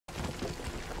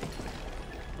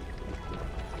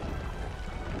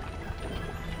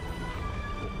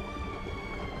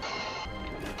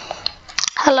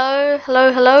Hello,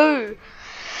 hello, hello.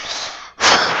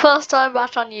 First time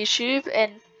back on YouTube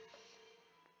in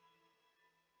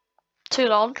too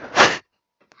long.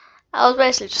 I was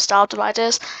basically just out of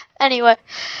ideas. Anyway,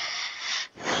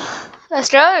 let's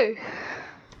go.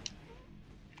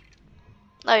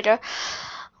 There we go.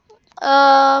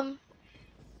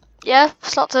 Yeah,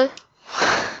 slot 2.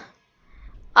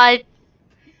 I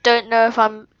don't know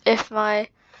if my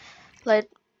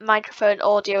microphone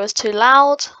audio is too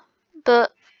loud,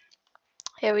 but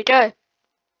here we go.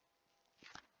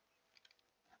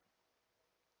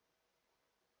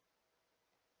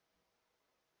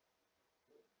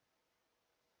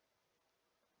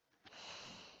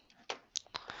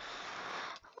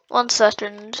 One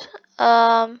second.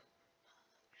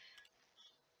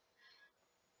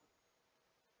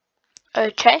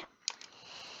 Okay.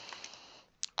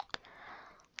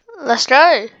 Let's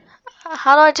go.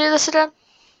 How do I do this again?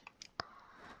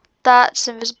 That's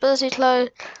invisibility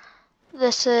cloak.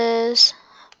 This is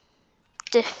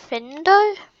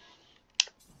Defendo.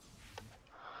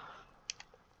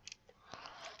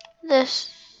 This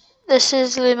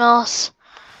is Lumos.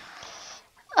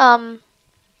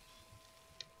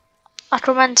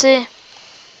 Acromancy,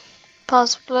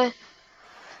 possibly.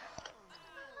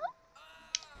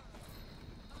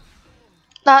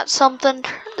 That's something.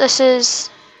 This is,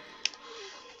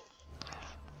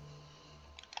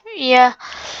 yeah,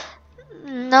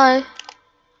 no.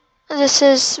 This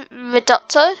is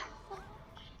Reducto,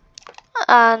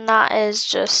 and that is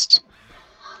just,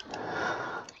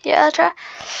 yeah, okay.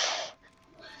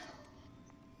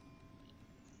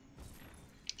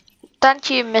 Thank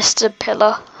you, Mr.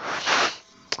 Pillar.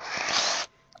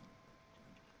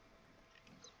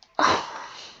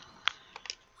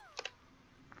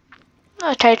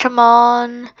 Okay, come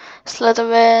on,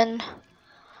 Slytherin.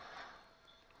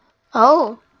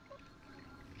 Oh,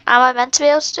 am I meant to be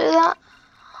able to do that?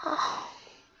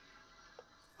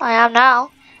 I am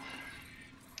now.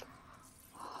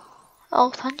 Oh,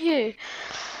 thank you.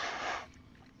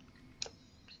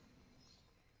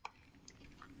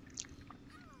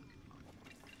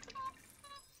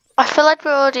 I feel like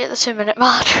we're already at the 2-minute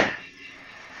mark.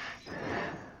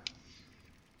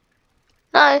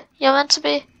 No, you're meant to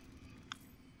be.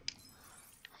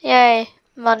 Yay,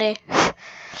 money.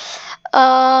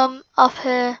 Up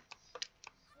here.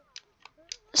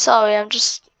 Sorry, I'm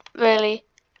just really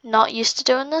not used to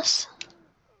doing this.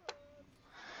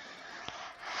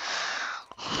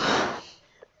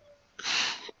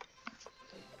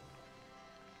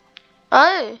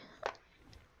 Oh,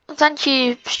 thank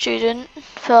you, student,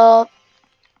 for...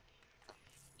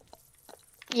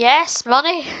 Yes,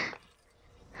 money.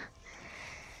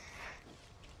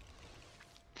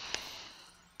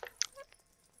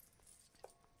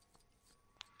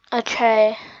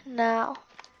 Okay, now.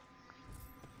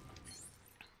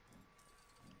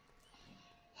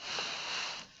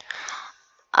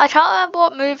 I can't remember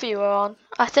what movie we're on.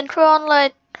 I think we're on,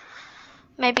 like,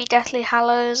 maybe Deathly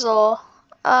Hallows or,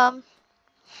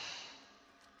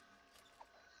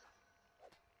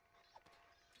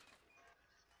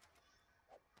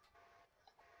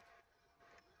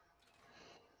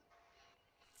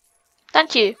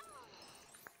 Thank you.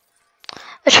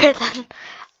 Okay then,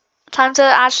 time to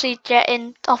actually get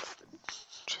in off.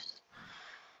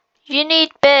 You need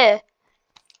beer.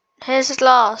 Here's a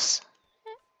glass.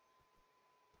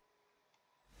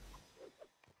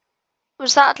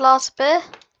 Was that a glass of beer?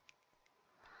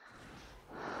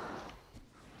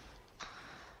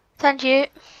 Thank you.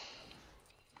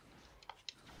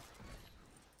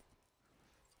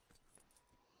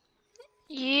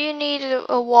 You need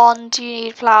a wand, you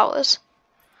need flowers.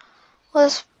 Well,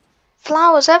 there's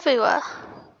flowers everywhere.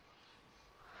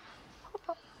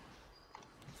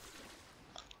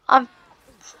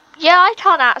 Yeah, I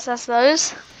can't access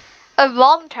those.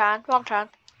 Ron can.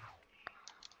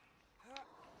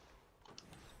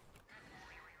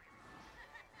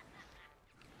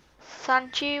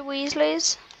 Thank you,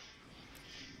 Weasleys.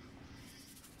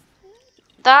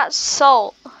 That's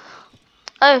salt.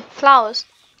 Oh, flowers.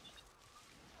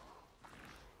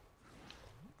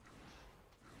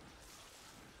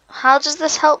 How does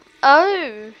this help?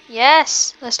 Oh,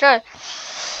 yes. Let's go.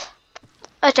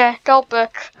 Okay, gold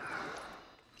book.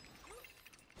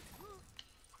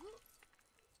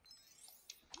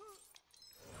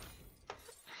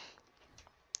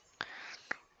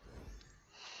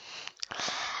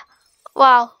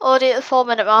 Wow, already at the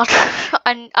 4-minute mark.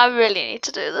 I really need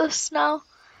to do this now.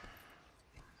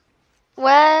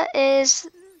 Where is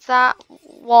that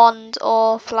wand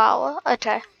or flower?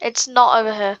 Okay, it's not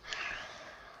over here.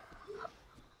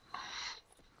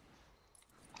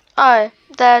 Oh,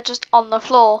 they're just on the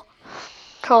floor.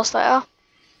 Of course they are.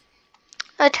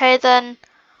 Okay then,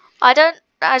 I don't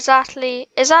exactly,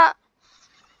 is that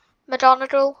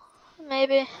McDonald's?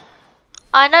 Maybe?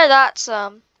 I know that's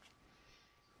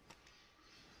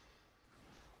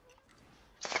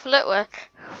Flitwick.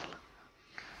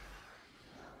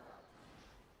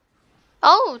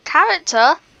 Oh,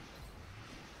 character?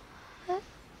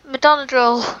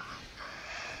 McDonald's.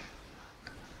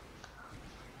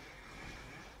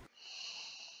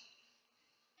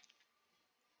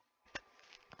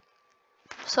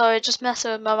 Sorry, just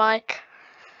messing with my mic.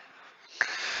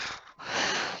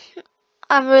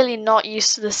 I'm really not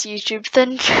used to this YouTube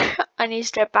thing. I need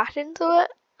to get back into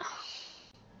it.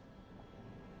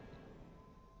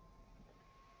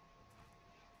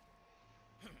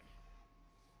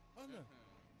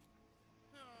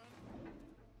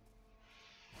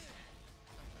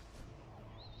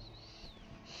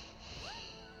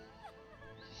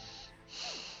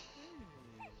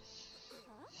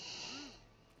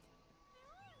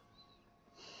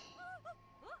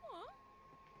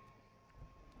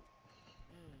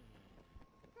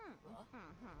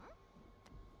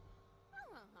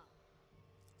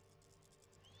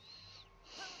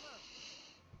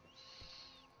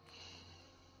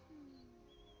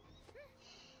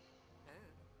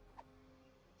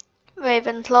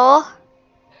 Ravenclaw.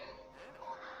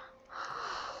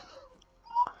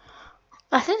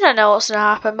 I think I know what's gonna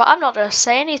happen, but I'm not gonna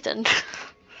say anything.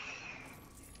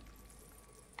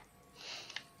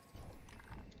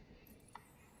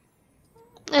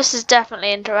 This is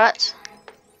definitely incorrect.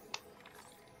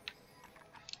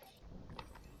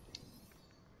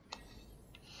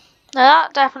 No,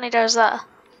 that definitely does that.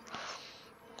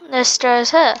 This goes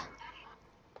here.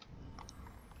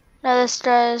 No, this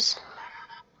goes.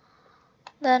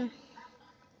 Then.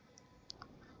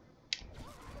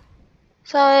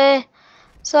 Sorry.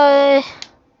 Sorry.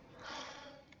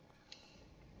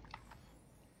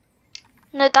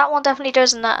 No, that one definitely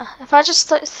goes in there. If I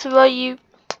just like, throw you.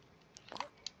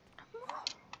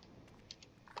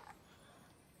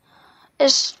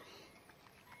 Is.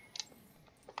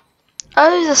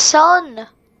 Oh, the sun.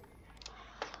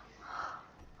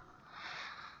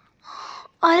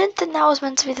 I didn't think that was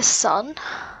meant to be the sun.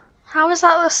 How is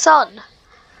that the sun?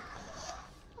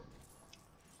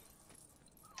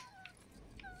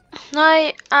 Can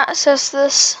I access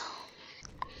this?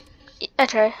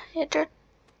 Okay, yeah, good.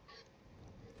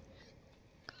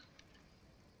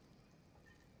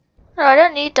 No, I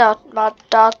don't need dark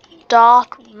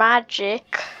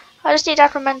magic. I just need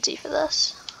Acromenti for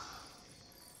this.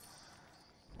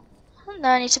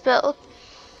 Now I need to build.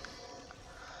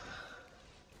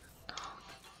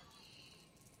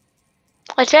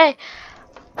 Okay.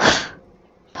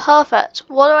 Perfect.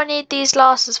 What do I need these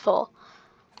glasses for?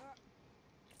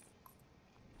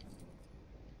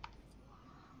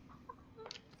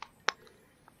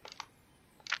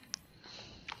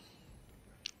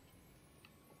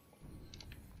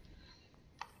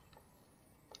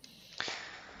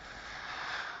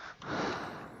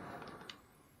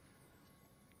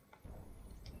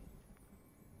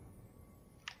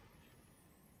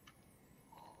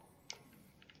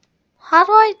 How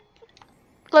do I,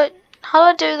 like, how do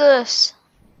I do this?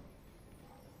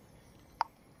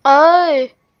 Oh.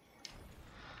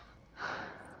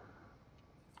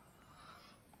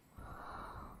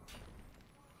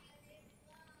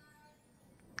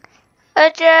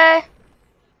 Okay.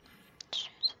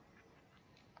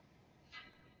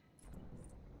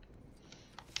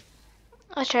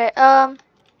 Okay,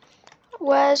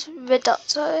 where's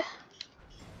Ridotto?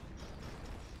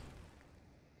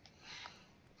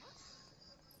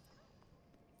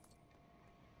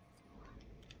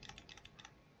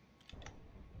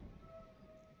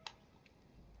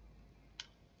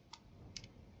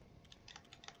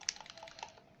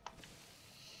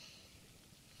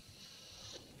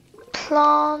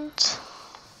 Plant.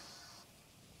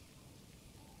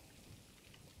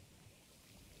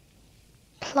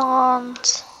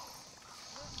 Plant.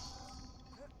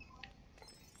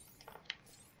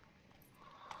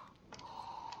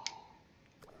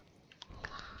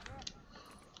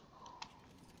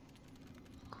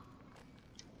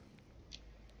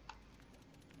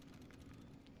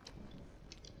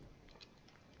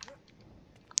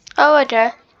 Oh,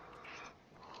 okay.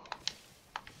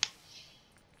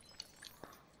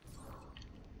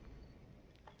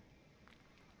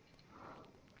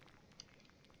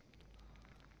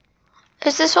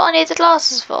 Is this what I need the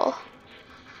glasses for?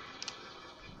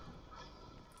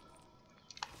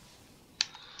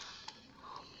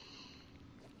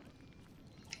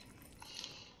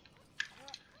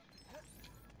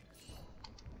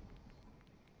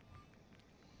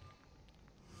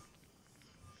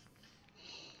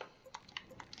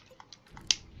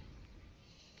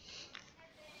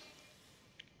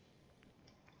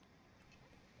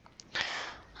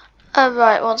 Oh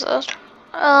right, one sec.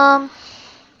 Oh,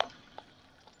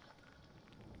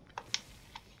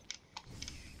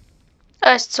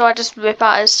 so I just rip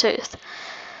out his tooth.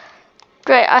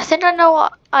 Great, I think I know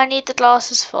what I need the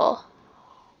glasses for.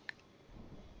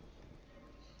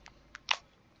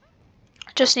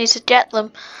 Just need to get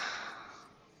them.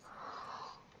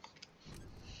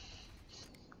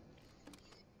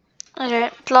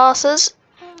 Okay, glasses.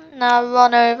 Now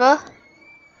run over.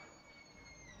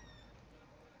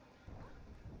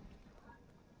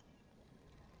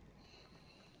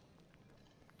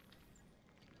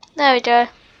 There we go.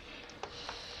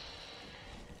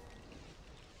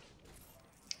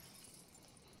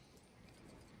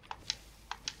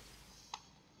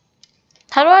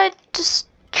 How do I just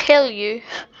kill you?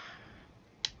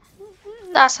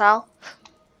 That's how.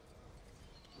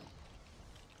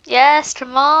 Yes,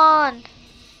 come on.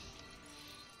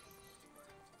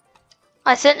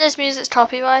 I think this music's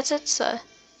copyrighted, so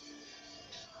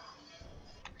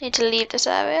need to leave this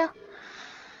area.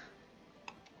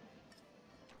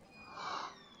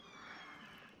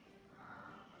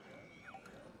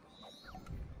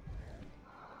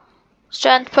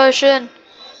 Strength potion.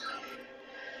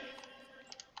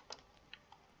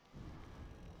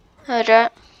 There we go.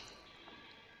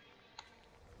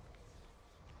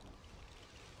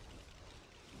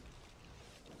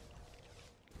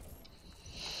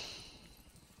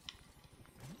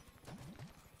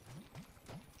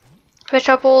 Pick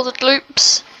up all the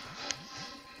loops.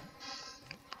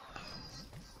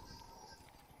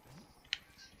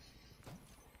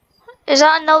 Is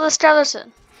that another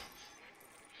skeleton?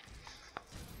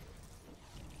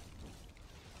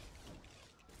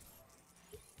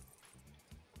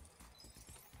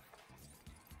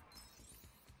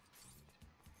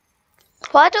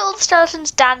 Why do all the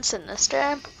skeletons dance in this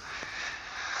game?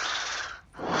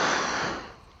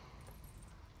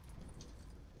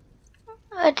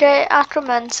 Okay,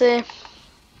 Acromancy.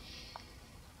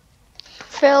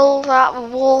 Fill that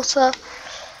with water.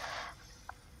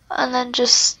 And then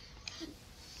just...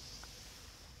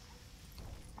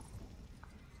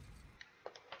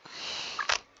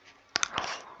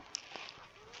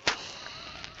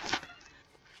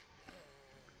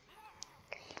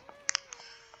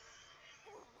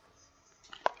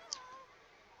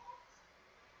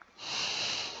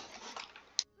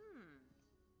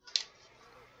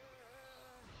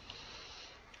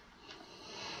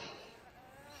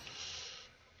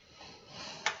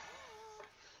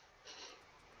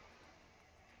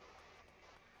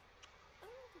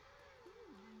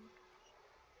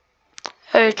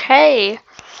 Okay.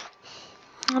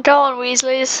 Go on,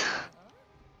 Weasleys.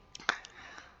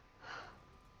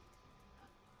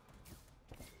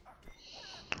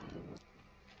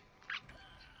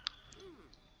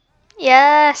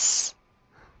 Yes.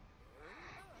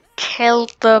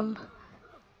 Killed them.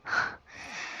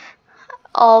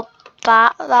 Oh,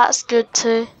 that's good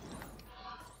too.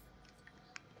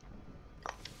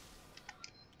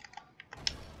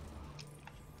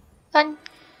 Thank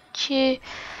you.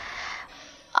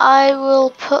 I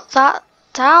will put that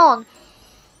down.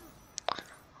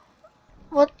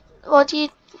 What do you...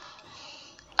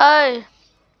 Oh.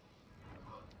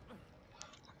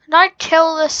 Can I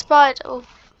kill this spider? Oh.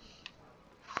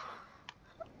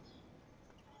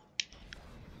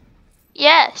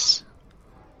 Yes.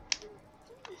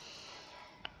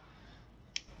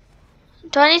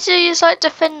 Do I need to use like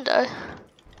Defender?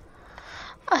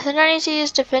 I think I need to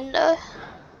use Defender.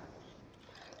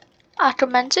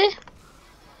 Acromancy?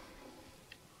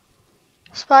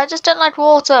 Spiders don't like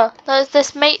water.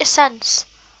 This makes sense.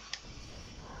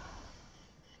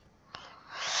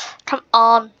 Come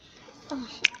on.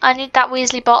 I need that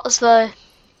Weasley bottles though.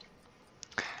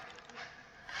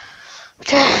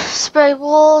 Okay, spray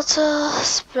water,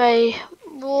 spray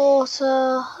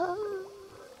water.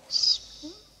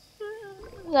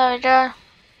 There we go.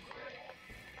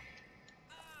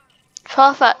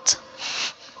 Perfect.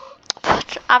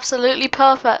 Absolutely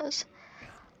perfect.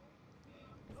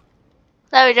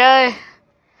 There we go.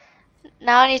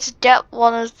 Now I need to get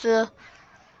one of the...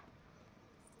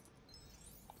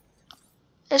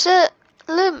 Is it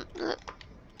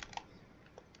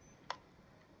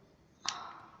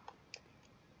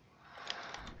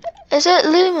Is it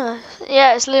Lumos?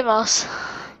 Yeah, it's Lumos.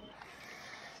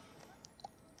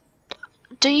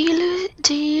 Do you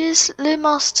use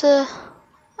Lumos to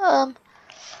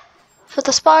for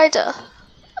the spider?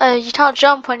 Oh, you can't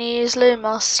jump when you use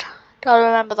Lumos. Gotta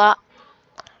remember that.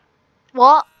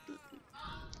 What?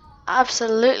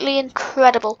 Absolutely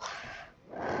incredible.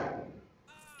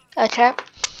 Okay.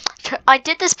 I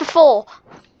did this before.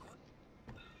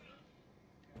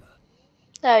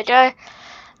 There we go.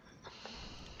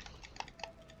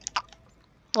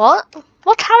 What?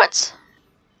 What carrots?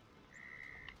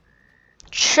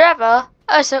 Trevor?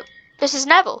 Oh, so this is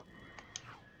Neville.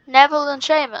 Neville and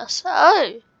Seamus.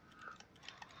 Oh.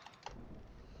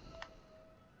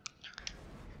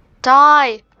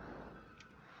 Die.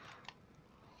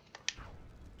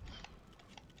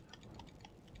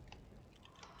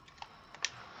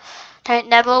 Okay,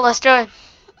 Neville, let's do it.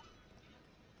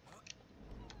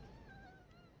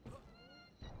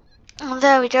 Oh,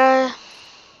 there we go.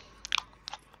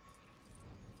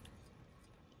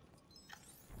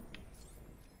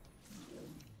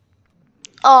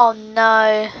 Oh no.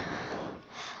 I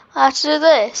have to do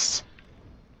this.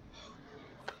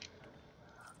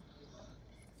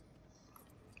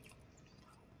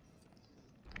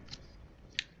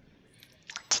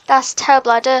 That's a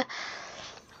terrible idea.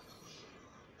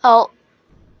 Oh.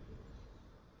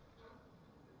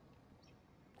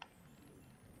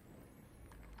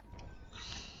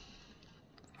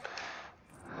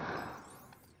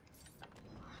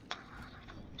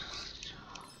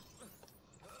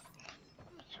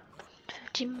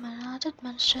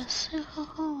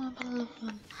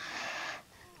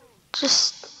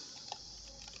 Just.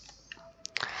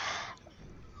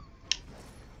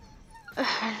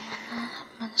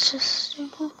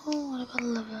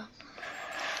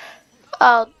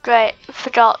 Oh, great.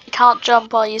 Forgot. You can't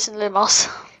jump while using Lumos.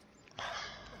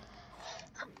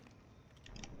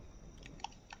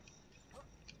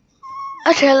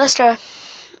 Okay, let's go.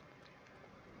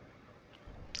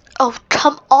 Oh,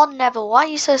 come on, Neville. Why are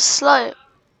you so slow?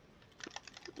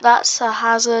 That's a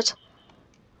hazard.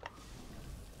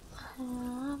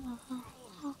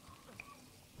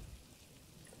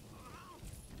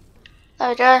 There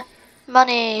we go.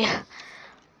 Money.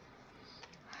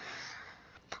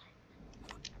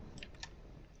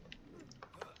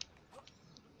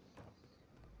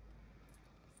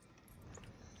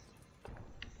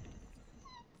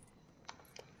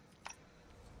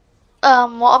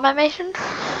 What am I making?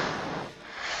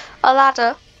 A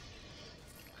ladder.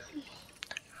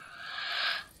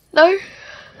 No.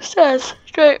 Stairs.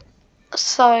 Straight.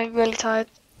 Sorry, I'm really tired.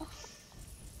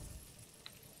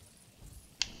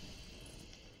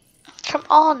 Come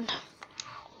on.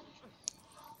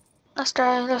 Let's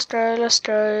go, let's go, let's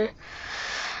go.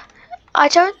 I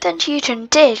don't think you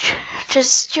did.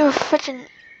 Just, you're freaking...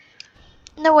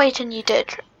 No, wait, and you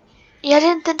did. Yeah, I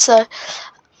didn't think so.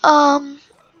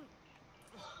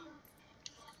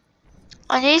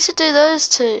 I need to do those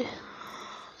two.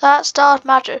 That's dark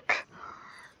magic.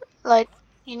 Like,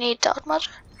 you need dark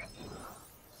magic.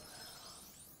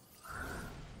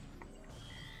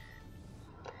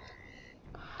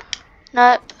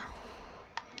 Nope.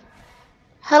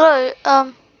 Hello,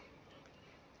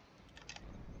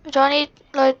 do I need,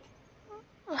 like,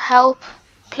 help,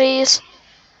 please?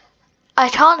 I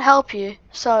can't help you,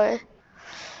 sorry.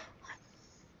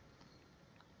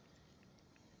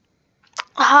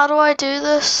 How do I do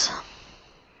this?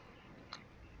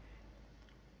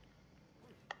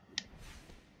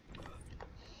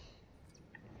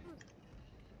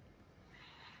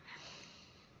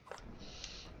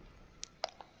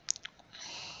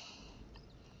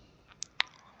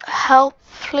 Help,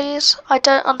 please? I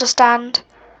don't understand.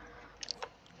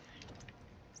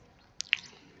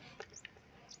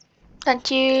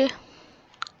 Thank you.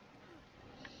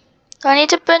 Do I need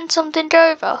to bend something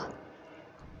over?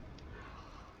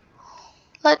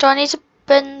 Like, do I need to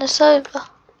bend this over?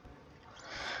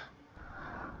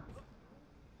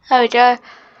 There we go.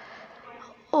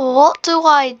 What do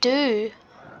I do?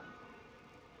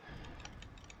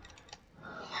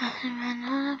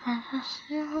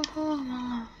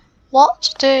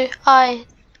 What do I...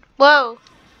 Whoa.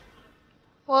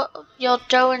 What? You're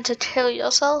going to kill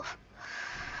yourself?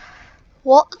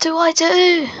 What do I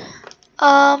do?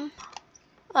 I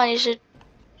need to...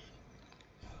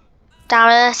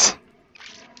 Damn it.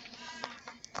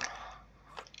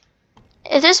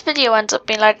 If this video ends up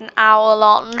being like an hour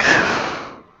long,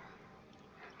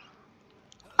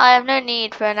 I have no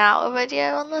need for an hour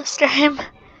video on this stream.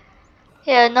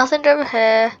 Yeah, nothing over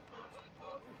here.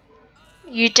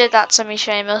 You did that to me,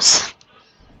 Seamus.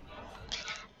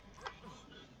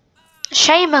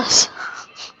 Seamus!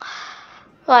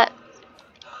 Right.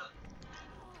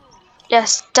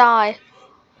 Yes, die.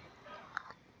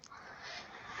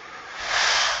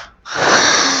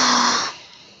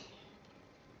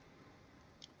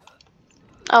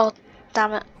 Oh,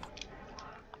 damn it.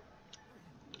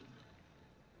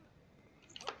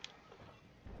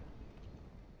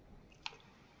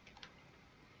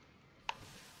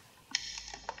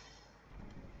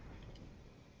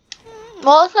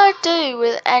 What did I do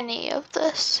with any of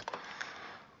this?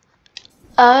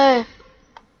 Oh.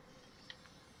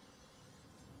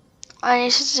 I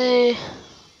need to do...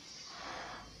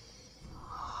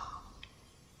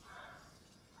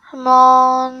 Come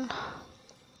on.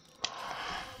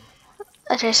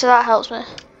 Okay, so that helps me.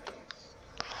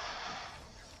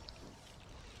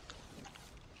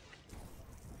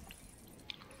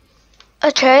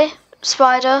 Okay,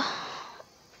 spider.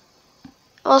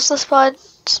 What's the spider?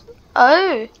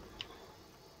 Oh.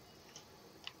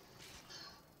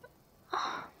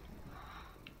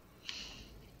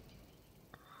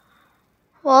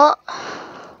 What?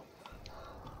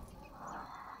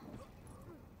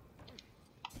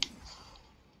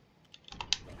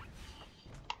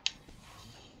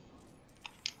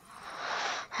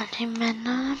 Okay,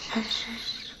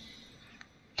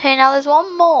 now there's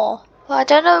one more. But I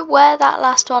don't know where that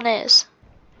last one is.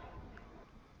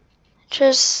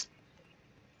 Just...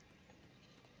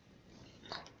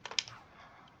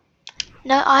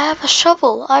 No, I have a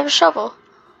shovel. I have a shovel.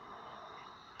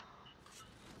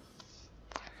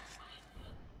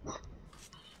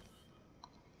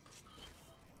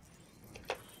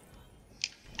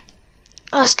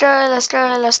 Let's go, let's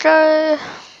go, let's go.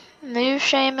 Move,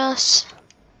 Seamus.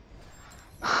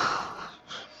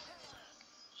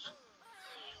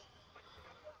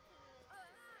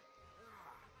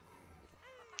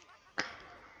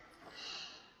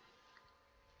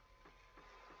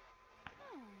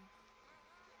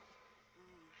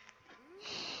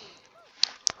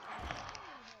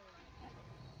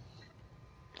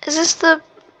 Is this the...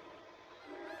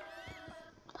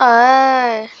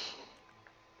 Oh.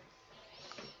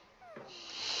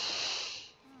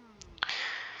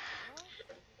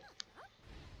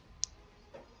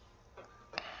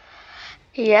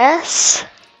 Yes.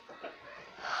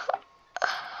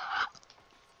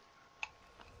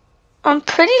 I'm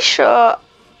pretty sure...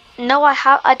 No,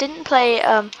 I didn't play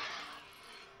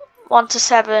 1 to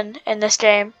 7 in this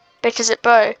game because it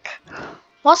broke.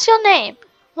 What's your name?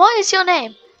 What is your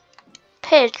name?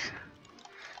 Pig.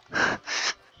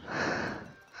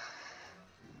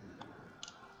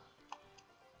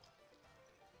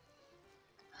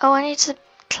 Oh, I need to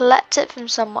collect it from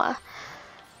somewhere.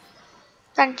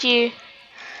 Thank you.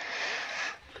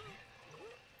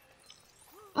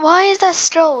 Why is there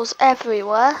strolls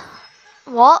everywhere?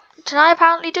 What? Can I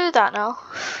apparently do that now?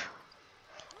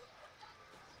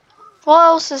 What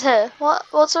else is here?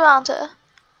 What's around here?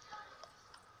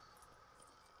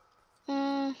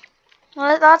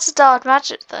 Well, that's a dark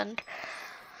magic thing.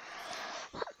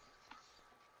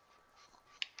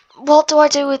 What do I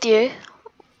do with you?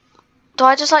 Do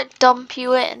I just like dump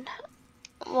you in?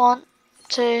 1,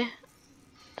 2,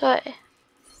 3.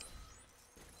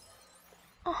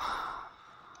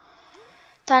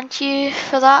 Thank you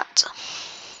for that.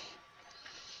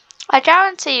 I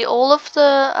guarantee all of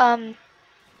the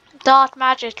dark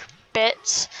magic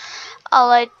bits are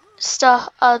like stuff.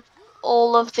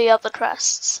 All of the other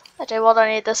crests. Okay, what do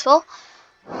I need this for?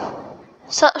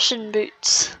 Suction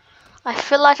boots. I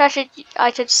feel like I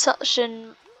could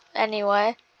suction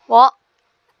anyway. What?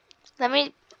 Let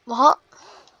me... What?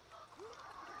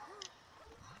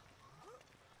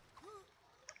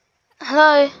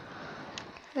 Hello?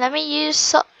 Let me use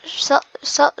suction.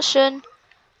 Suction.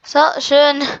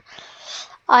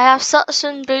 I have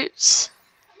suction boots.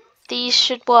 These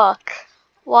should work.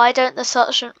 Why don't the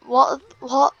suction... What?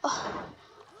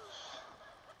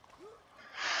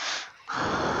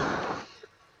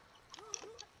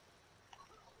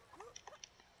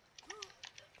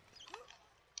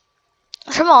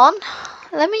 Come on.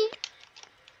 Let me...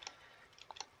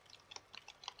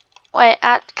 Wait,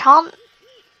 can't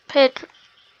Pig...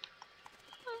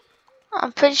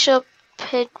 I'm pretty sure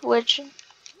Pigwidgeon...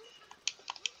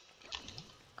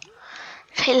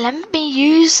 Okay, let me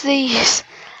use these.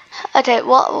 Okay,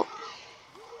 what...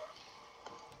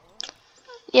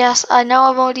 Yes, I know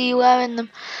I'm already wearing them.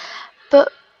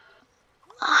 But...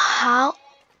 How...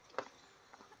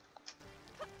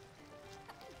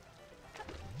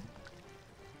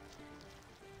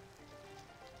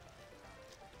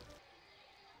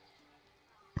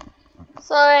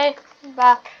 Sorry, I'm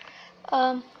back.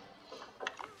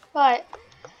 Right.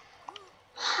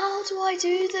 How do I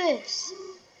do this?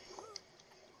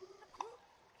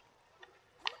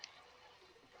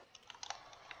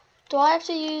 Do I have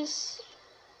to use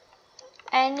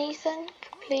anything?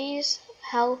 Please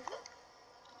help.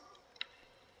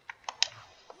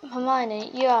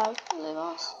 Hermione, you have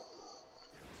Lumos.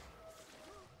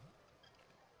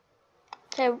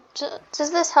 Okay,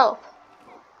 does this help?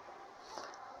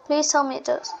 Please tell me it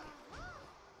does.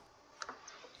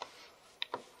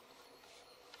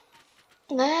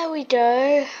 There we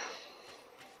go.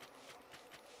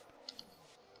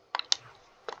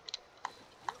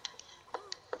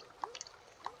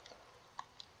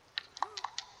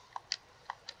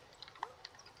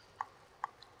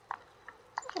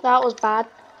 That was bad.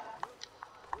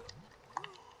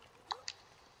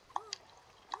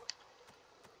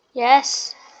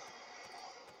 Yes.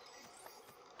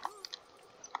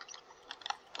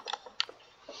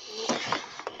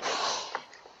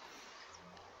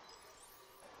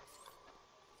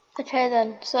 Okay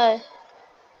then, so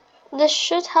this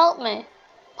should help me.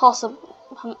 Possibly,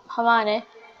 Hermione.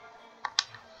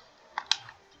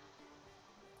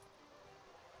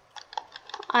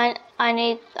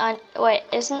 Wait,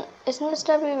 isn't this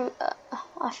W?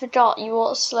 I forgot you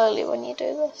walk slowly when you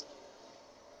do this.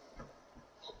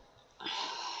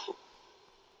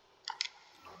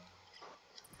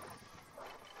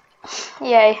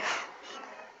 Yay.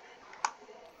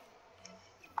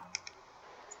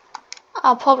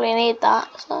 I'll probably need that,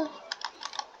 so.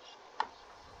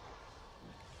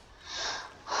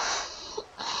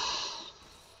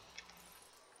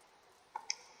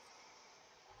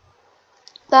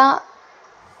 That.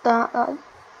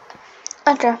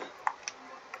 Okay.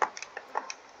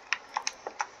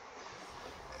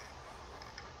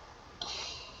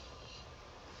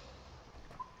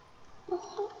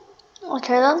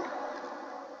 Okay then.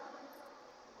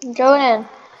 I'm going in.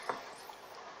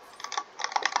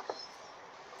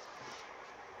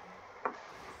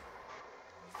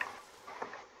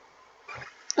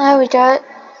 There we go.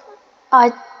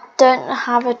 I don't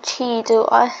have a key, do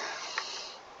I?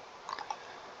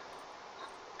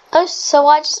 Oh, so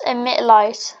I just emit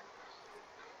light.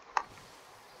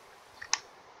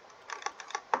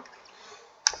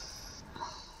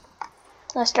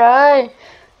 Let's go.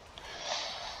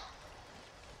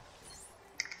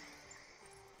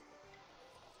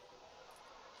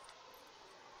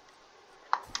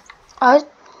 I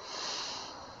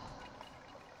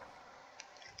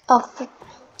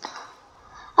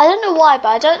don't know why, but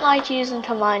I don't like using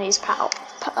Hermione's power.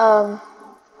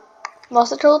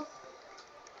 What's it called?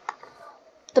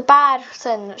 The bad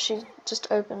thing that she just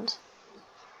opened.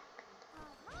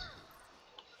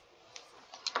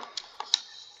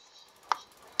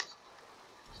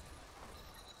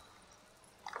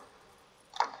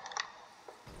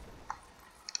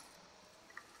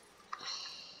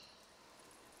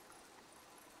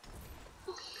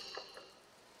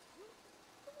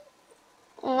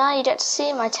 Now you get to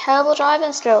see my terrible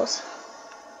driving skills.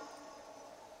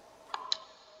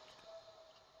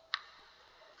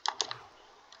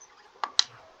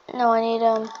 No, I need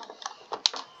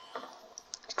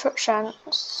truck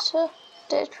chance.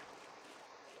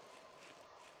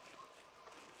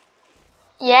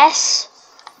 Yes.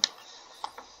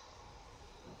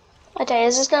 Okay,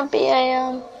 is this gonna be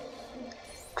a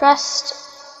dressed?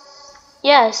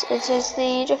 Yes, it is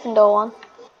the Gryffindor one.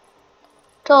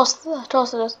 Toss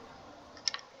it is.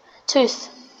 Tooth.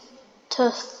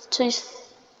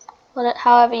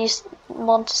 However you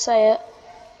want to say it.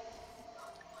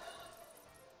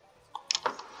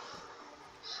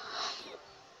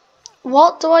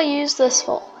 What do I use this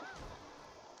for?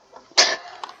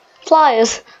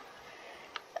 Pliers.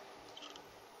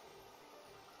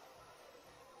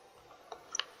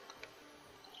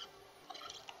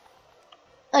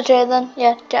 Okay then,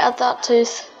 yeah, get out that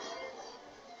tooth.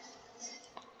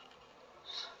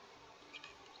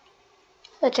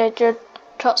 Okay, good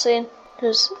cutscene,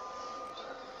 because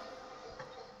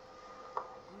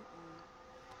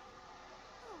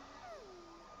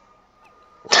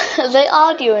are they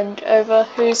arguing over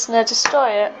who's gonna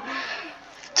destroy it?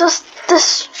 Just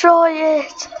destroy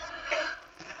it!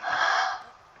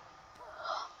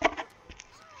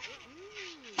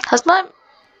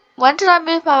 When did I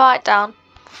move my right down?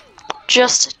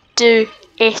 Just do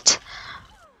it.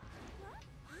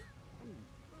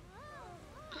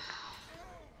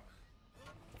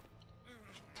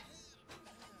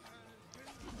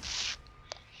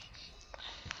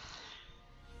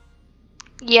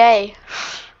 Yay.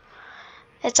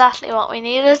 Exactly what we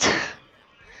needed.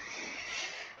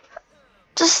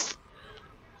 Just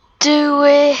do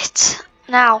it.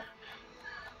 Now.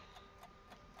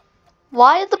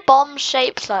 Why are the bombs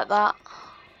shaped like that?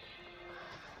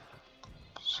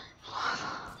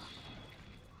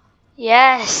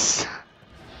 Yes.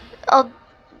 Oh,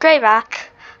 Greyback.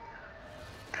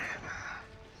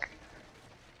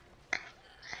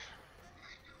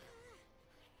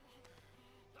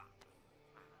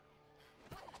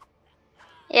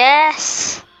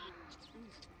 Yes.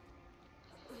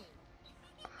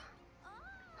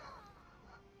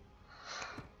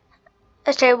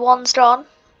 Okay, one's gone.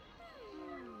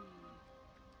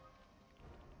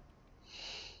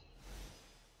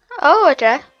 Oh,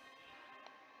 okay.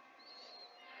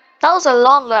 That was a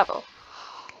long level.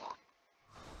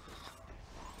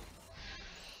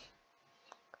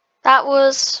 That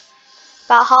was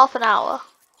about half an hour.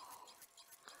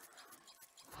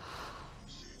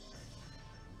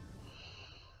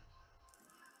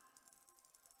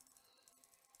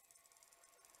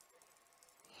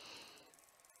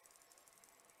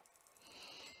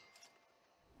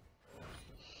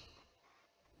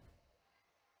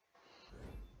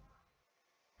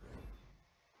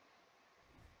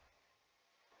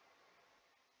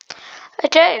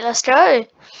 Okay, let's go.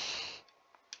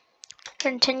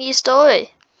 Continue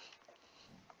story.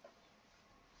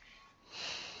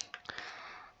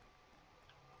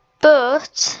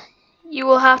 But you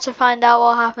will have to find out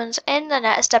what happens in the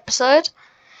next episode,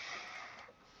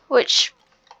 which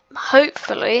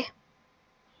hopefully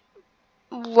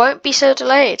won't be so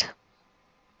delayed.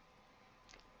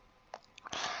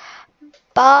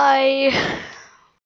 Bye.